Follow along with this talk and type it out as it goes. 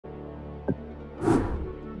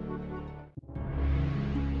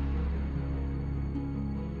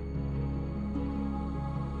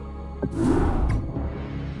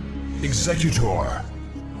Executor,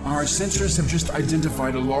 our sensors have just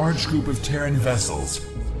identified a large group of Terran vessels.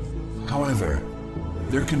 However,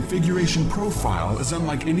 their configuration profile is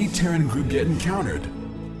unlike any Terran group yet encountered.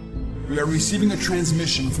 We are receiving a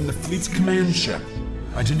transmission from the fleet's command ship,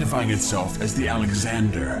 identifying itself as the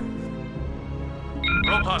Alexander.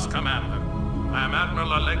 Protoss Commander, I am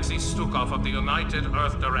Admiral Alexei Stukov of the United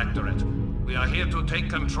Earth Directorate. We are here to take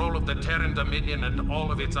control of the Terran Dominion and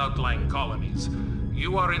all of its outlying colonies.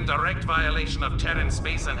 You are in direct violation of Terran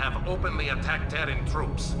space and have openly attacked Terran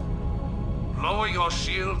troops. Lower your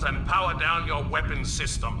shields and power down your weapon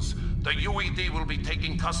systems. The UED will be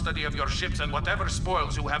taking custody of your ships and whatever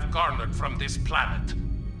spoils you have garnered from this planet.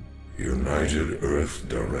 United Earth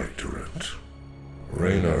Directorate.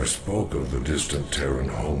 Raynar spoke of the distant Terran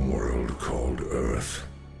homeworld called Earth.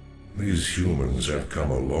 These humans have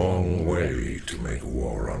come a long way to make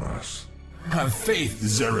war on us. Have faith,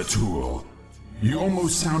 Zeratul. You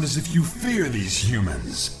almost sound as if you fear these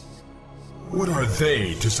humans. What are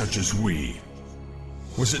they to such as we?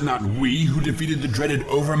 Was it not we who defeated the dreaded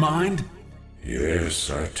Overmind? Yes,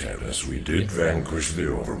 Artanis, we did vanquish the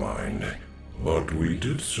Overmind, but we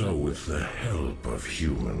did so with the help of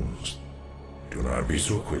humans. Do not be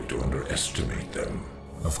so quick to underestimate them.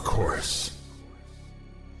 Of course.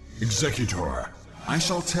 Executor, I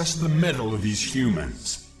shall test the mettle of these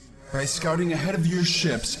humans by scouting ahead of your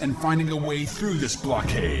ships and finding a way through this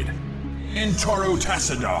blockade. In Toro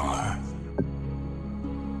Tassadar.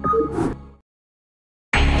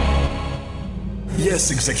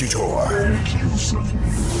 Yes, Executor. Make use of me.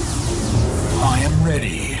 I am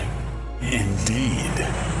ready. Indeed.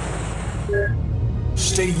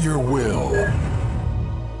 State your will.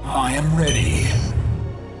 I am ready.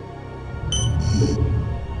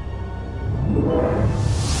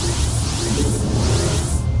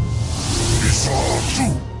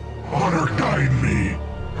 Zeratul, honor guide me.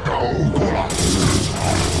 Gaogola.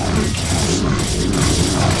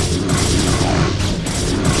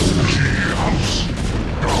 House.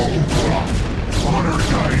 Gaogola. Honor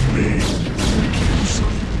guide me. Make use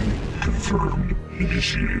of me. Confirmed.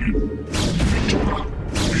 Initiated. Victoria.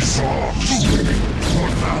 Zeratul.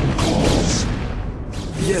 What now calls?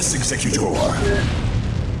 Yes, Executor.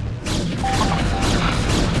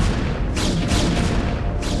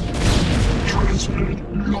 Transmitted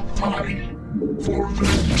blockade for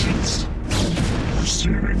vengeance.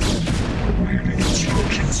 Receiving. Awaiting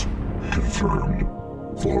instructions. Confirmed.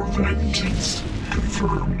 For vengeance.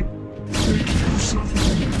 Confirmed. Make use of me.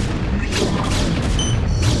 Victoria.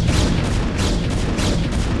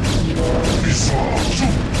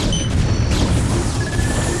 Zeratul.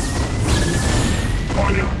 I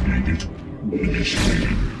am needed.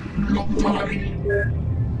 Initiating blockade.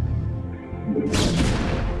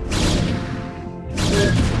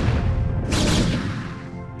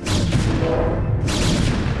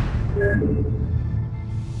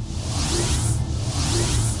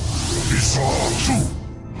 Zeratul,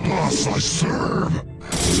 thus I serve.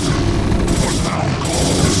 What thou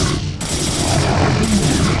calls?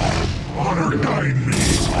 Honor guide me.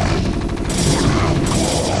 What thou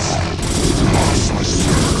calls? Thus I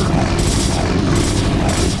serve.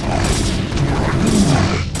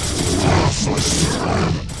 Thus I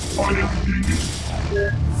serve. I am needed.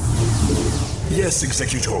 Yes,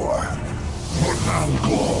 Executor. What thou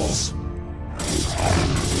calls?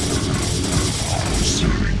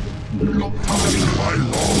 Receiving. Blockade by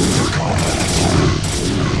law for combat.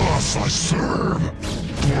 Thus I serve.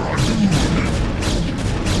 For Admiral.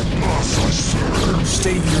 Thus I serve.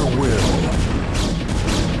 State your will.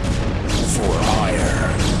 For ire.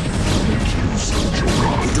 Make use of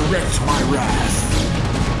Joran. Direct my wrath.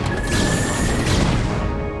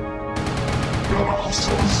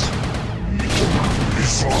 Braxis.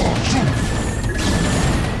 Zeratul.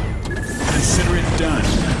 Consider it done.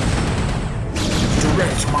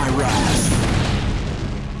 Direct my wrath.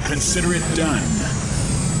 Consider it done.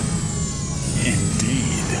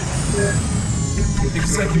 Indeed.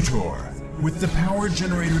 Executor, with the power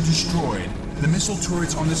generator destroyed, the missile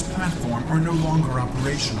turrets on this platform are no longer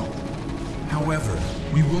operational. However,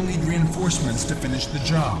 we will need reinforcements to finish the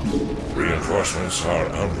job. Reinforcements are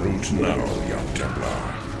en route now, young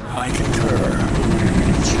Templar. I concur.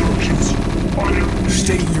 Instructions. I am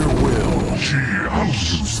State your will.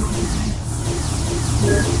 House.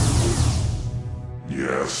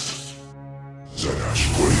 Yes.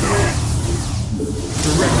 Zeratul.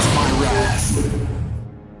 Direct my wrath.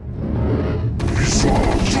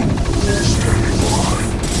 Zeratul. Standing by.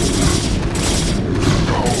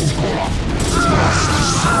 Gaogola.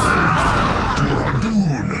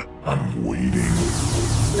 Duradun. I'm waiting.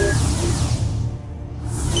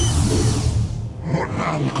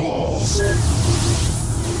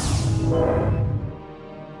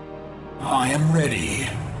 I am ready.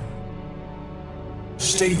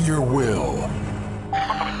 State your will.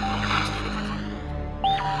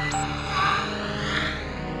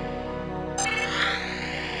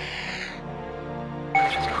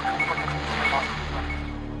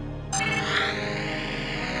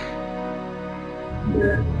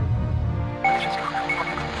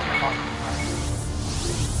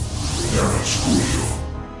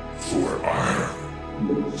 For ire,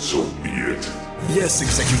 so be it. Yes,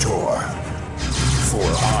 Executor. For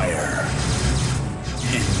ire.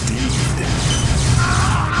 Indeed.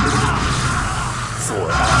 For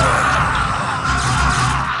ire.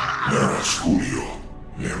 Nera Scudio,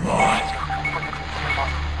 Lema.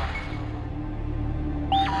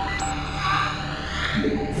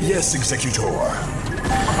 Yes, Executor.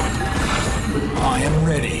 I am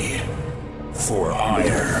ready. For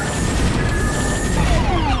ire.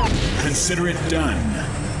 Consider it done.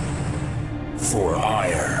 For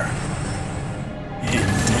ire.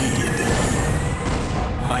 Indeed.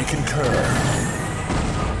 I concur.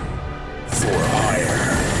 For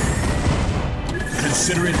ire.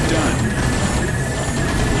 Consider it done.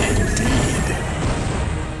 Indeed.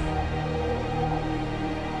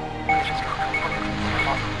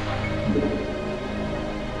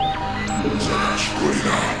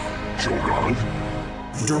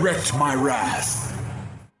 Direct my wrath.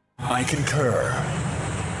 I concur.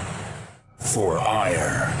 For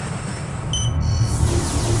ire.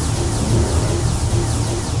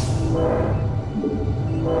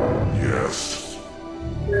 Yes.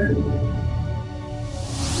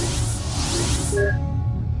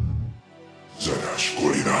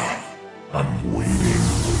 Zadashkurina. I'm waiting.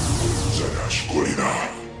 Zadashkurina.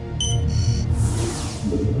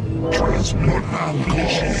 Transmit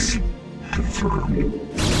calls. Confirmed.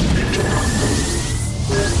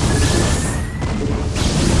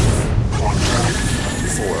 Contact.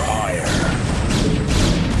 For ire.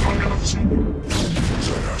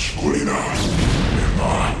 Zadashkurina.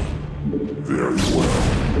 Emma. Very well.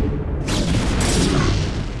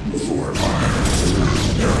 For ire.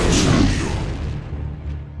 Arrow Studio.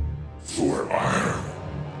 For ire.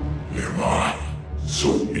 Emma. So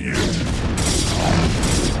be it.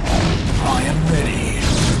 I am ready.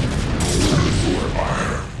 For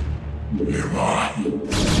ire. Emma.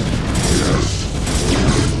 Yes.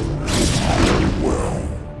 Very well.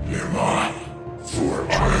 Emma. For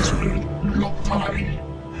ire. Blockade.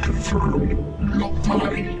 Confirmed.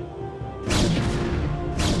 Blockade.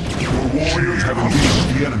 Your warriors have engaged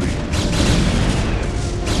the enemy.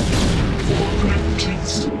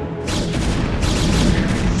 Coordinates.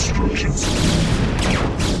 Instructions.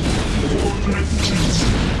 Coordinates.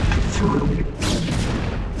 Confirmed.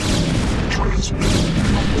 Transmit.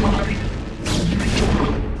 Blockade.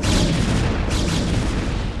 Meteora.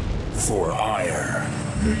 For ire.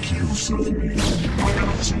 Make use of me.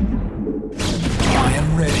 I am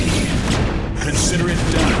ready. Consider it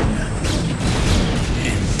done.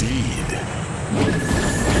 Indeed.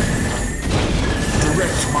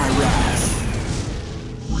 Direct my wrath.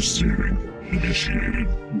 Receiving. Initiated.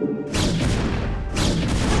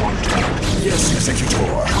 Contact. Yes,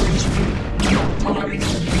 Executor. Transmit. Blockade.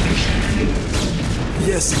 Initiated.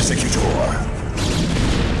 Yes, Executor.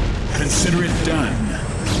 Consider it done.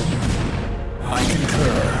 I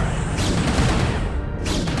concur.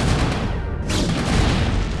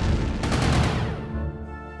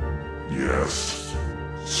 Yes.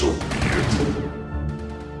 So be it.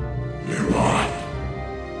 Emma.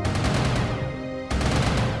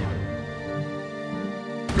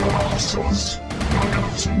 Gracias.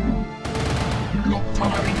 Ragazzi.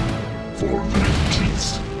 Blockade. Coordinates.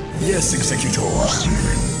 Yes, Executor.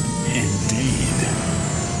 Indeed.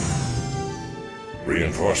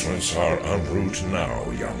 Reinforcements are en route now,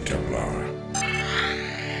 young Templar.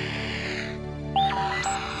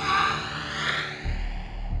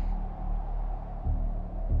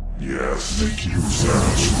 Yes. Make use of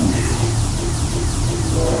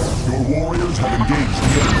Your warriors have engaged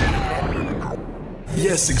the enemy.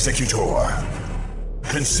 Yes, Executor.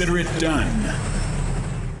 Consider it done.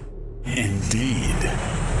 Indeed.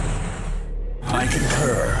 I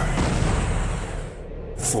concur.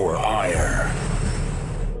 For ire.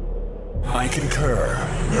 I concur.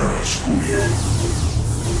 Nera Scudio.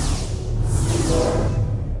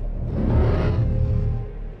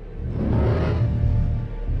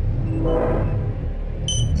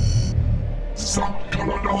 Subdued.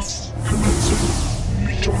 Commencing.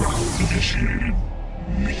 Meteora initiated.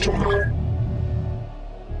 Meteora.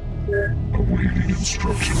 Awaiting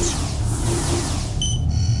instructions.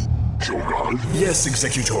 Jorad. Yes,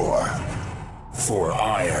 Executor. For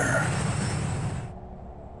ire.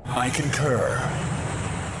 I concur.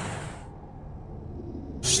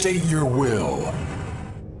 State your will.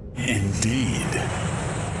 Indeed.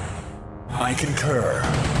 I concur.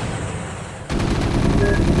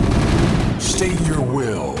 State your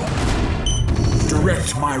will.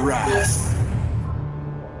 Direct my wrath.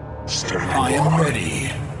 I am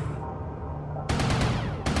ready.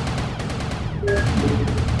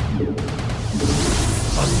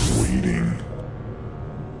 I'm waiting.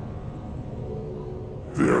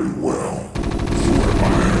 Very well. For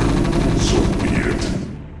iron, so be it.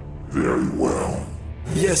 Very well.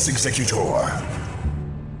 Yes, Executor.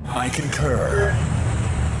 I concur.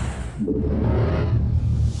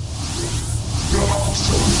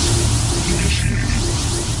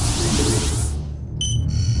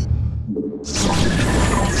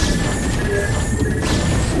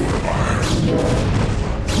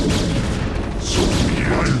 So be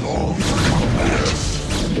it. I long for combat.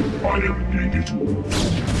 I am needed.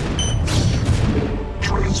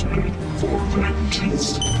 Transmitted for vengeance.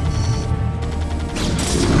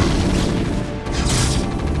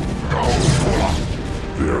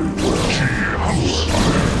 Very well.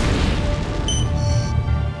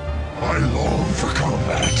 I long for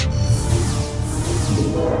combat.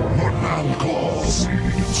 But now calls.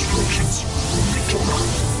 Instructions.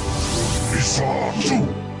 Zeratul.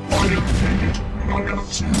 I am needed.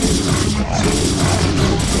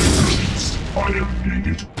 I am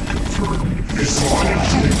needed. Confirmed. Zeratul.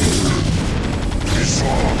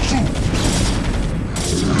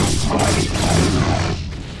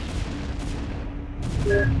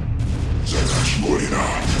 Zeratul.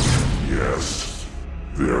 Yes.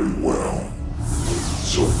 Very well.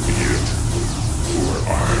 So be it. For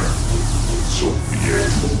iron. So be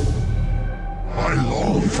it. I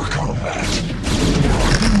long for combat.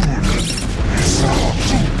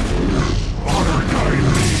 Zeratul. Honor guide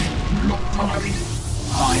me.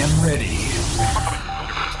 I am ready.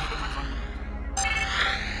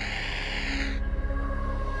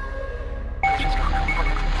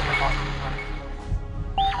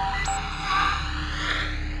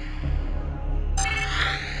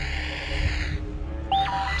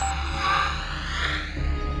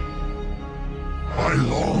 I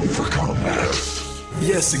long for combat.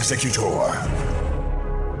 Yes, Executor.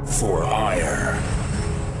 For ire.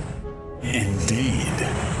 Indeed.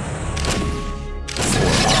 For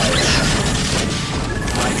ire.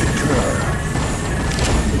 I concur.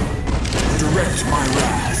 Direct my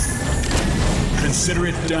wrath. Consider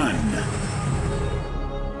it done.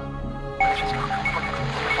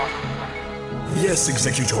 Yes,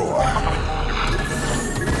 Executor.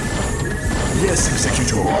 Yes,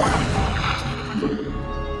 Executor.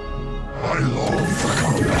 I long for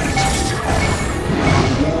combat.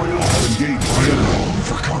 Royal engage. I long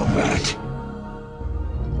for combat.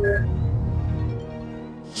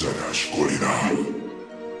 Zerashkurina.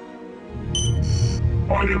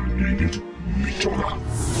 I am needed. Mitora.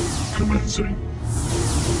 Commencing.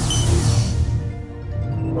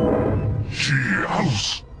 She house.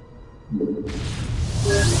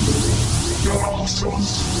 Garasons.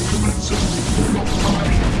 Commencing.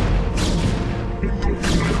 Blockade.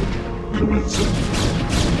 Commencing.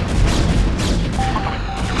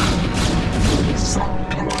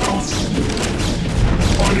 Protoss.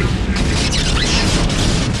 I am needed.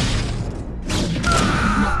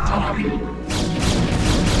 Blockade.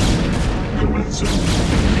 Commencing.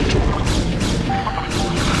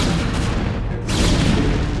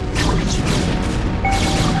 Transmit.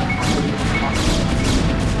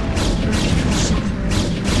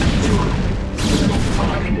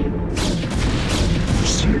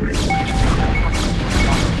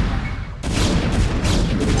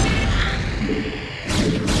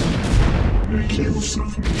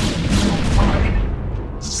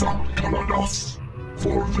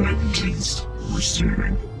 For vengeance,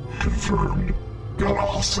 receiving, confirmed.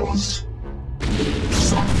 Galactus.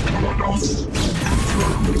 Subdued,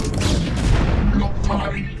 confirmed.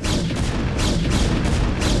 Blockade.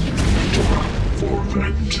 For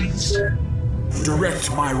vengeance. Direct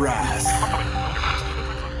my wrath.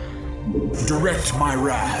 Direct my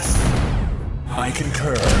wrath. I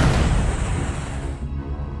concur.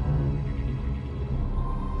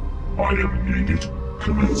 I am needed.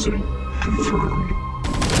 Commencing. Confirmed.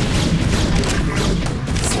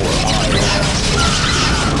 For ire.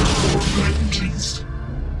 For vengeance.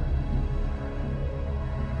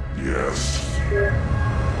 Yes.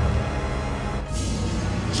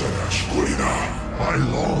 Zerashkurina, I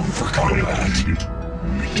long for combat.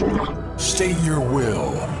 State your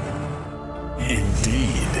will.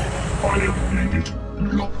 Indeed. I am needed.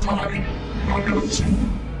 Blockade. Alexei.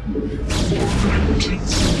 For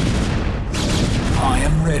vengeance. I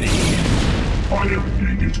am ready. I am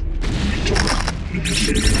needed.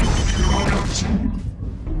 What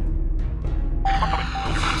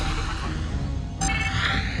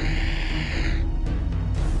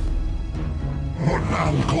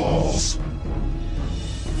now, claws?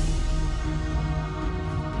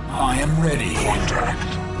 I am ready.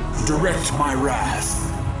 Contact. Direct my wrath.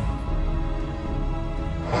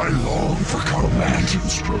 I long for combat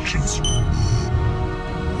instructions.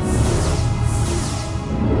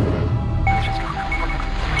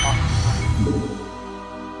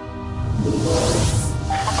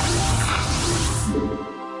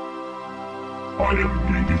 I am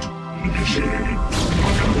needed. Initiating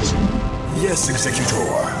blockade. Yes,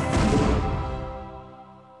 Executor.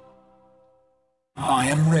 I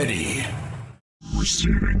am ready.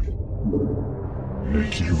 Receiving.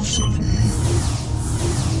 Make use of me.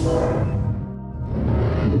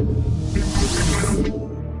 Input command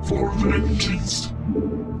for vengeance.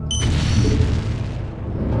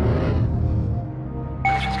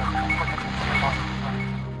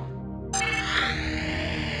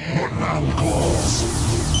 What now, claws?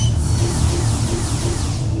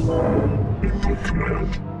 Input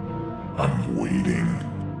command. I'm waiting.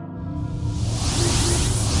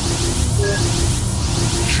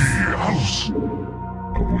 House.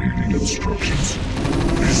 Awaiting instructions.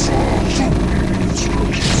 Awaiting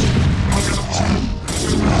instructions.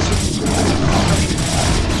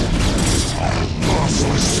 Lost I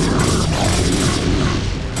serve.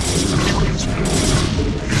 Transmit.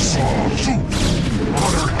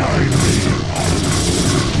 Honor guide me.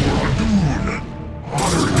 Rangoon.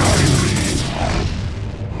 Honor guide me.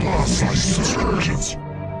 Lost I serve.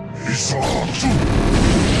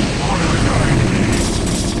 Honor guide me.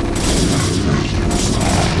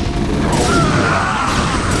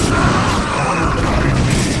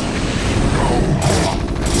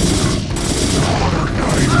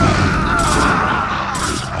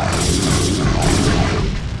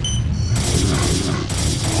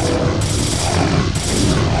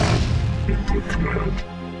 Input command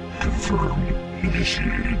confirmed.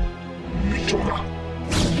 Initiated. Mitora.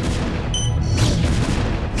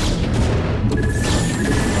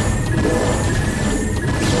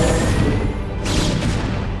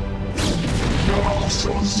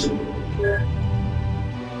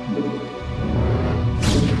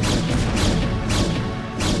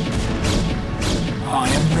 I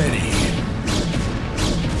am ready.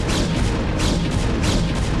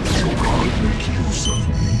 Make use of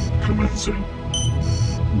me. Commencing.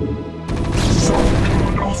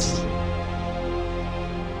 Protoss.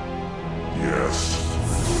 Yes.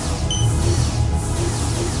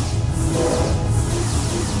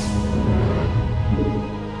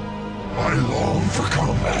 I long for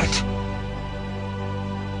combat.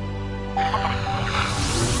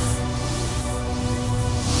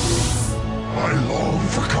 I long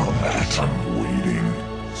for combat. I'm waiting.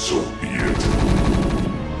 So be it.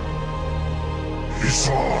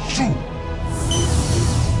 Zeratul.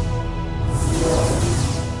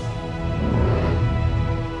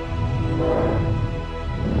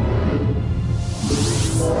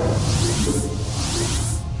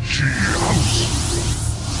 House.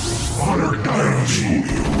 Honor guides you.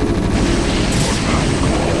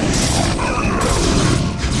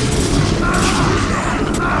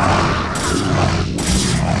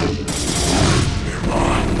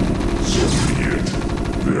 So be it.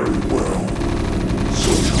 Very well.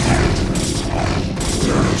 So be it.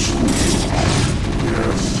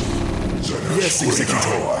 Yes,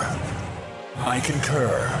 Executor. I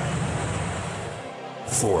concur.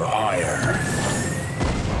 For ire.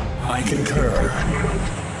 I concur.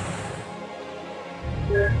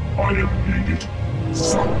 I am needed.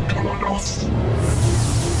 Some Protoss.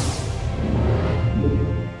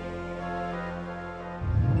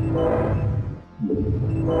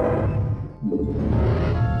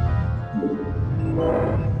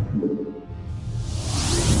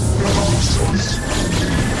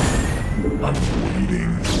 I'm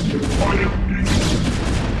waiting. I am needed.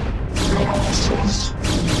 Protoss.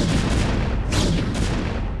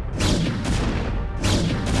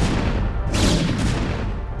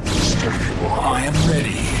 I am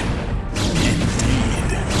ready.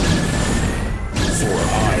 Indeed. For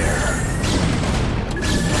ire.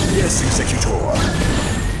 Yes, Executor.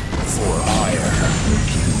 For ire.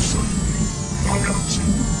 Make use of me. I got you.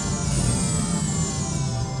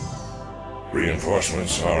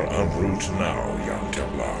 Reinforcements are en route now, young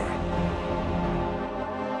Templar.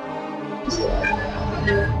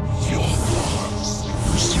 Your thoughts.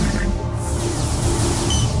 Receiving.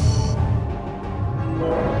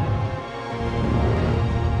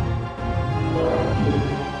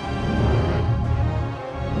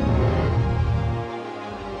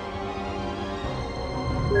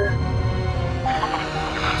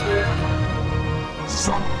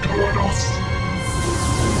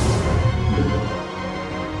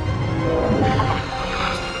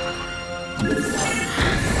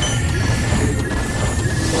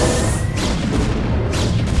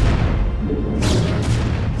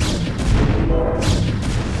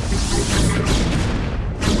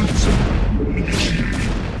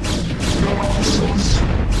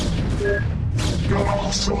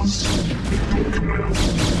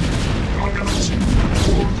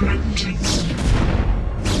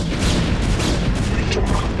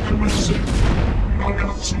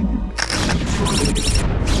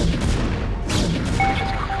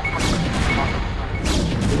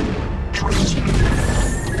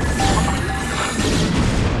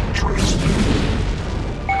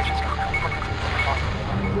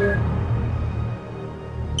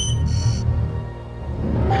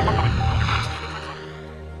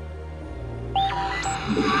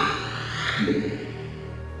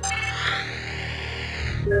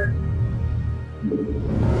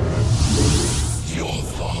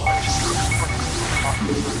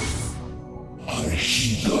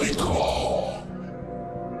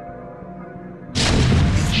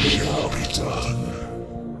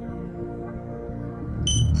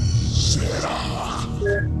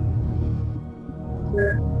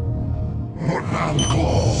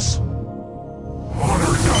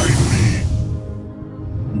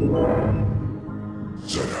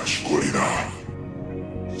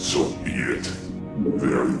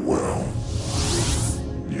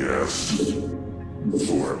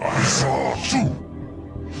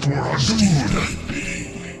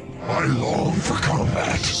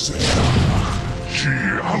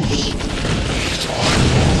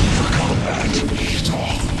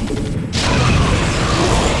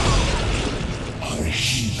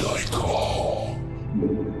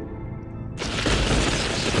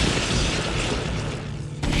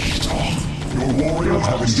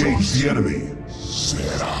 The enemy.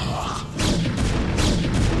 Zerach.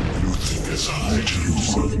 You think as I do.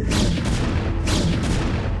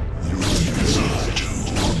 You think as I do.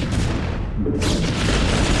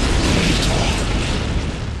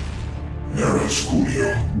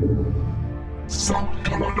 Nerasculio.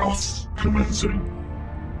 Protoss commencing.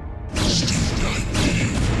 Steve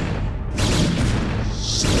Lightning.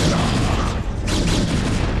 Zerach.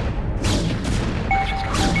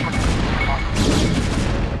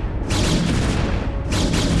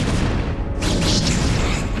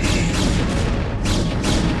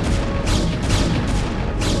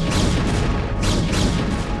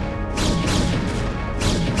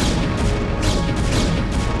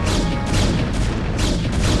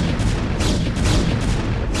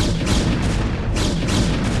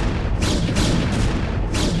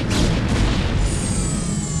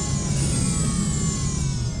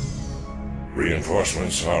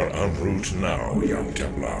 Reinforcements are en route now, young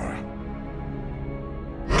Templar.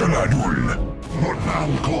 Admiral, what now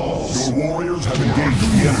calls? Your warriors have engaged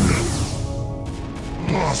the enemy.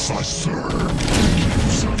 Thus I serve.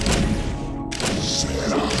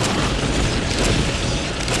 Zerach.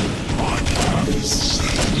 My path is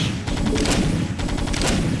set.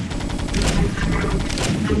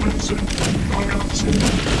 Commencing.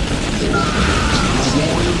 Your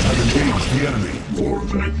warriors have engaged the enemy. For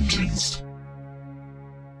vengeance.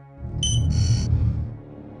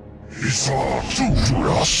 To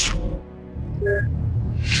us.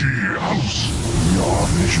 She house. We are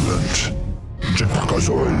vigilant.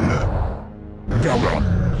 Jetakazoil. Gabra.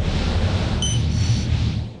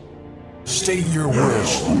 State your will.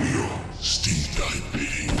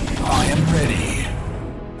 I am ready.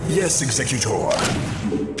 Yes, Executor.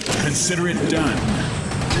 Consider it done.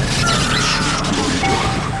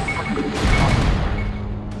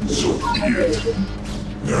 So be it.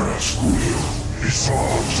 Nerasculio.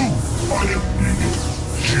 I am needed.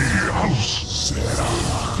 She house.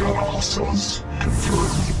 Gracias.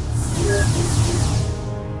 Confirmed.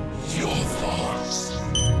 Your thoughts.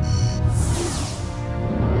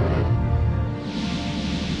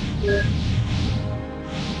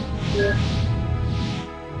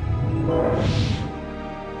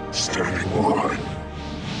 Standing by.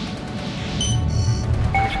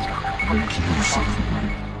 Make use of me.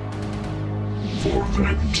 For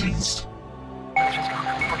vengeance.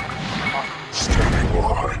 Standing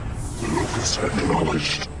by. Lucas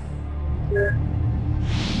acknowledged.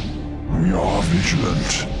 We are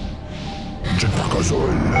vigilant.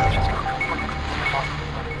 Jetakazoil.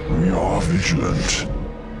 We are vigilant.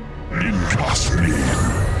 Incastly.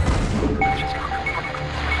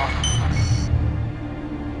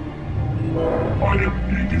 I am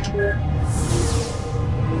needed.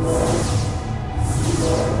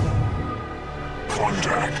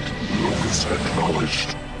 Contact. Lucas acknowledged.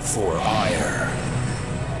 For ire.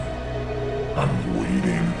 I'm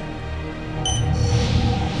waiting.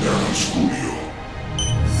 Nerasculio.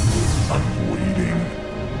 I'm waiting.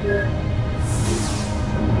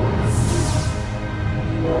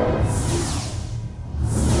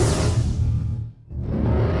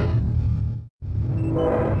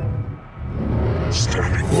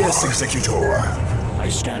 Standing by. Yes, Executor. I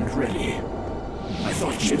stand ready. I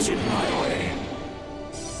thought ships in my way.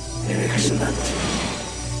 Excellent.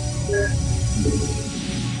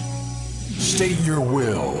 State your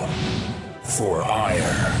will for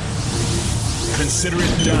ire. Consider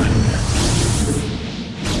it done.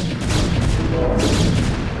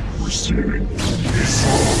 Receiving.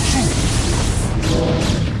 Zeratul.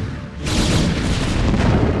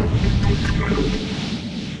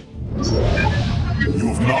 You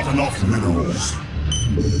have not enough minerals.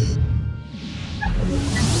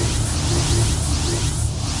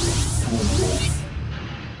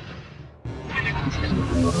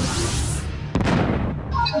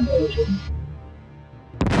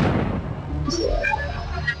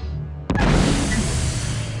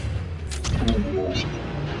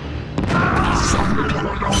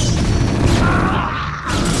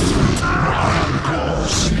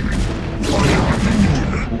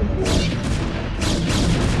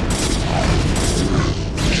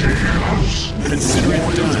 Consider it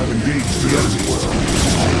done. Have engaged the enemy.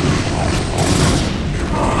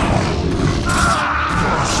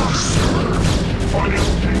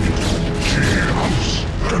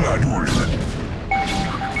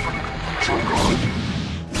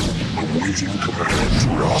 Awaiting command to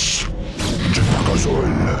us.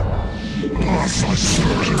 As I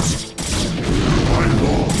serve. I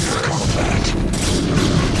long for combat.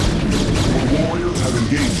 Your warriors have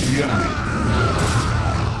engaged the enemy.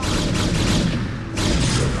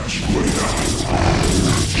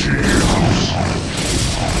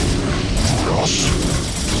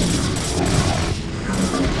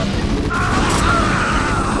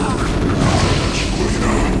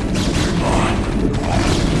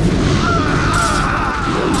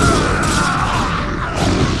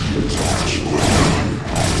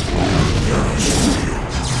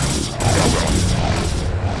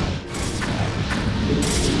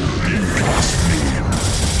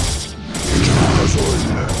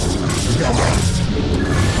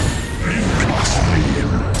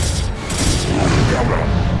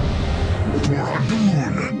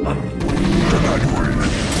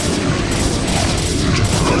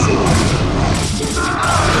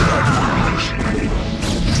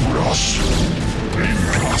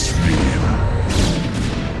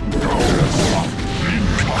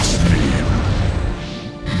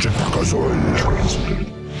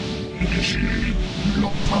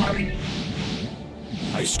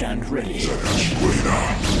 I stand ready. I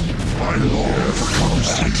long for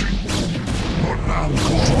combat. But now to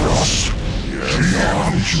us.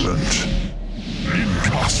 Vigilant. In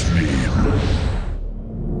Casmin.